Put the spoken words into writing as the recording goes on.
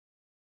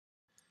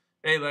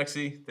Hey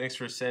Lexi, thanks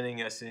for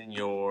sending us in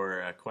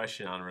your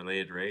question on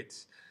related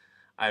rates.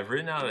 I've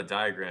written out a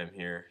diagram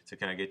here to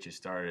kind of get you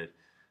started.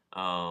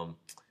 Um,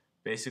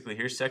 Basically,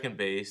 here's second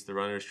base, the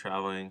runner's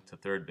traveling to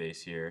third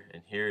base here,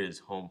 and here is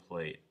home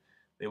plate.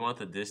 They want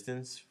the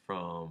distance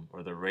from,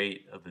 or the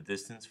rate of the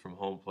distance from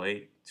home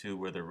plate to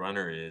where the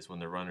runner is when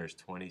the runner is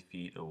 20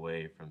 feet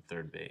away from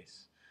third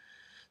base.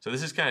 So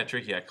this is kind of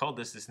tricky. I called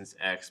this distance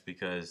x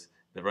because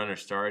the runner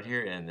started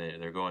here and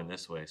they're going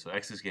this way. So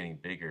x is getting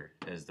bigger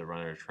as the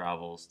runner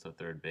travels to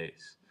third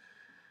base.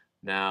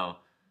 Now,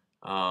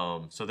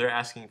 so they're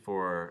asking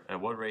for at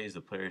what rate is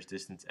the player's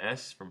distance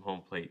s from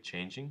home plate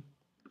changing?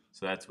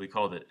 So we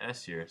called it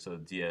s here. So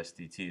ds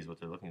dt is what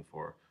they're looking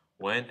for.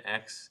 When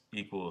x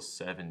equals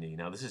 70.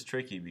 Now this is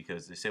tricky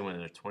because they say when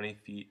they're 20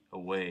 feet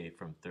away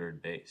from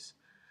third base.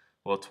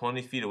 Well,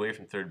 20 feet away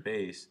from third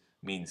base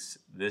means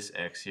this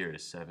x here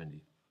is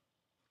 70.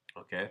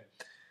 Okay,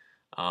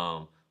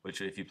 which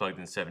if you plugged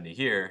in 70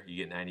 here, you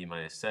get 90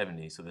 minus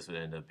 70, so this would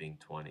end up being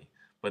 20.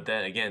 But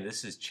then again,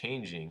 this is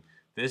changing.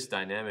 This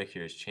dynamic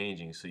here is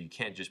changing, so you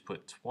can't just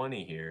put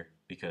 20 here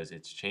because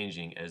it's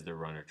changing as the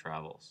runner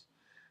travels.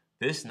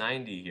 This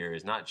 90 here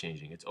is not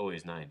changing. It's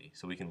always 90,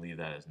 so we can leave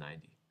that as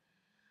 90.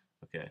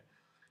 Okay,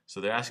 so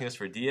they're asking us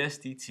for ds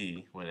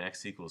dt when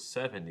x equals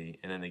 70,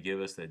 and then they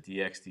give us that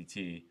dx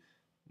dt.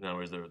 In other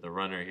words, the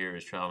runner here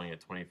is traveling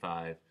at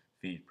 25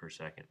 feet per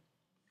second.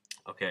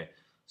 Okay,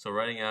 so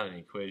writing out an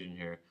equation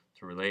here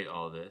to relate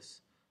all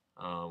this,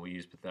 we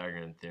use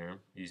Pythagorean theorem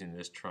using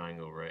this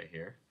triangle right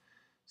here.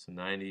 So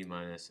 90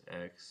 minus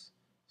x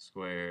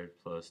squared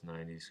plus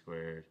 90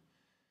 squared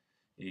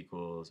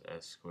equals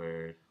s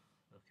squared.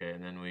 Okay,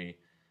 and then we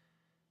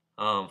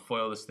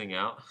FOIL this thing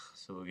out.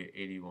 So we'll get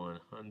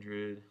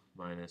 8100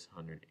 minus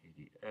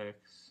 180x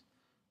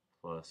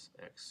plus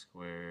x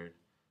squared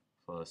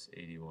plus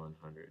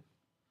 8100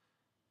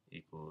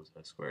 equals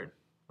s squared.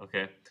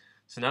 Okay,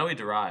 so now we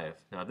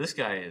derive. Now this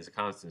guy is a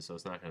constant, so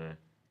it's not going to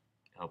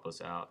help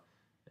us out.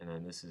 And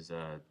then this is, you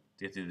have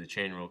to do the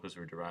chain rule because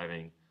we're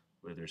deriving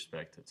with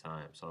respect to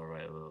time. So I'll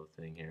write a little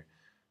thing here.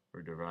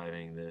 We're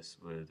deriving this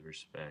with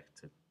respect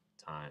to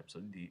time.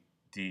 So d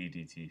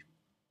dt.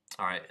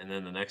 All right, and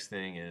then the next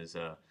thing is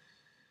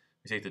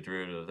we take the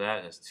derivative of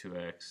that as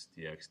 2x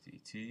dx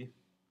dt.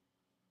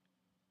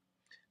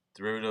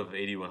 Derivative of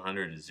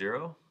 8100 is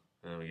 0.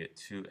 And then we get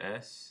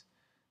 2s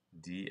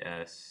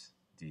ds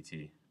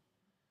dt.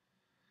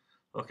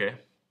 Okay,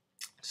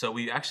 so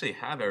we actually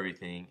have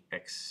everything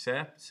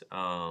except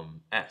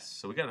s.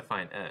 So we got to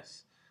find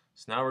s.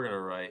 So now we're going to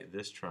write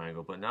this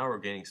triangle, but now we're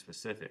getting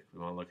specific. We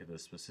want to look at the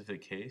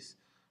specific case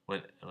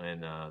when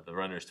the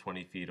runner is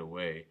 20 feet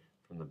away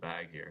from the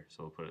bag here.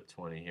 So we'll put it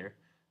 20 here,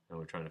 and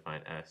we're trying to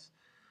find s.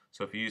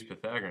 So if you use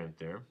Pythagorean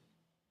theorem,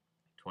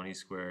 20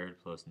 squared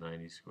plus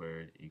 90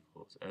 squared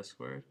equals s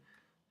squared.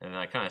 And then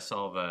I kind of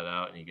solve that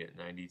out, and you get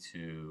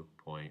 92.2.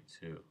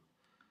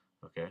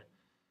 Okay.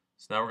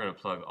 So now we're going to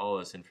plug all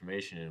this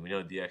information in. We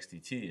know dx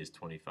dt is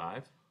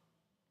 25.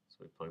 So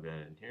we plug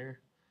that in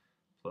here.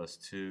 Plus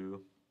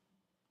 2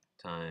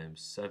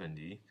 times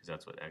 70, because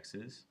that's what x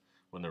is,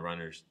 when the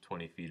runner's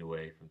 20 feet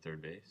away from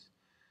third base,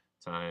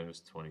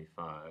 times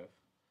 25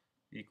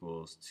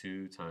 equals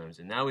 2 times,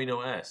 and now we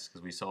know s,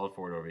 because we solved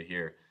for it over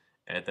here,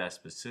 at that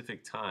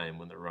specific time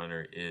when the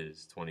runner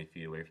is 20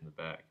 feet away from the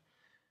bag.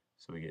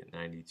 So we get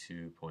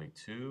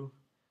 92.2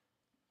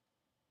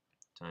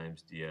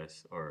 times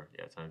ds,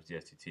 times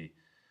ds dt.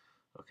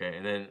 Okay,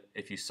 and then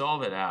if you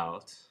solve it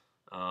out,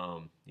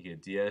 you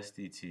get ds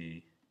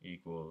dt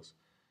equals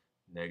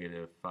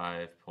negative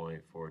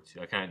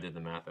 5.42. I kind of did the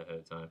math ahead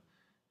of time,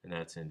 and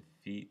that's in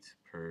feet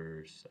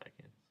per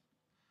second.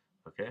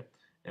 Okay,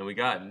 and we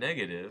got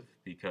negative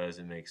because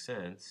it makes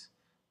sense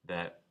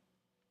that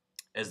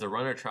as the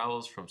runner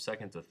travels from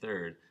second to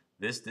third,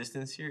 this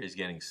distance here is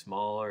getting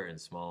smaller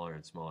and smaller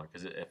and smaller,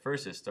 because at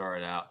first it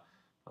started out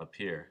up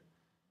here,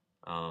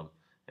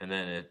 and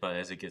then but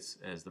as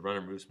the runner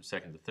moves from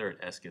second to third,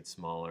 s gets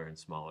smaller and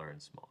smaller and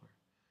smaller.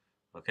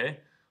 Okay,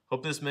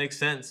 hope this makes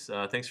sense.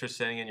 Thanks for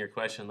sending in your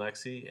question,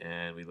 Lexi,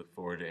 and we look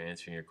forward to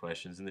answering your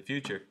questions in the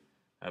future.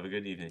 Have a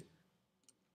good evening.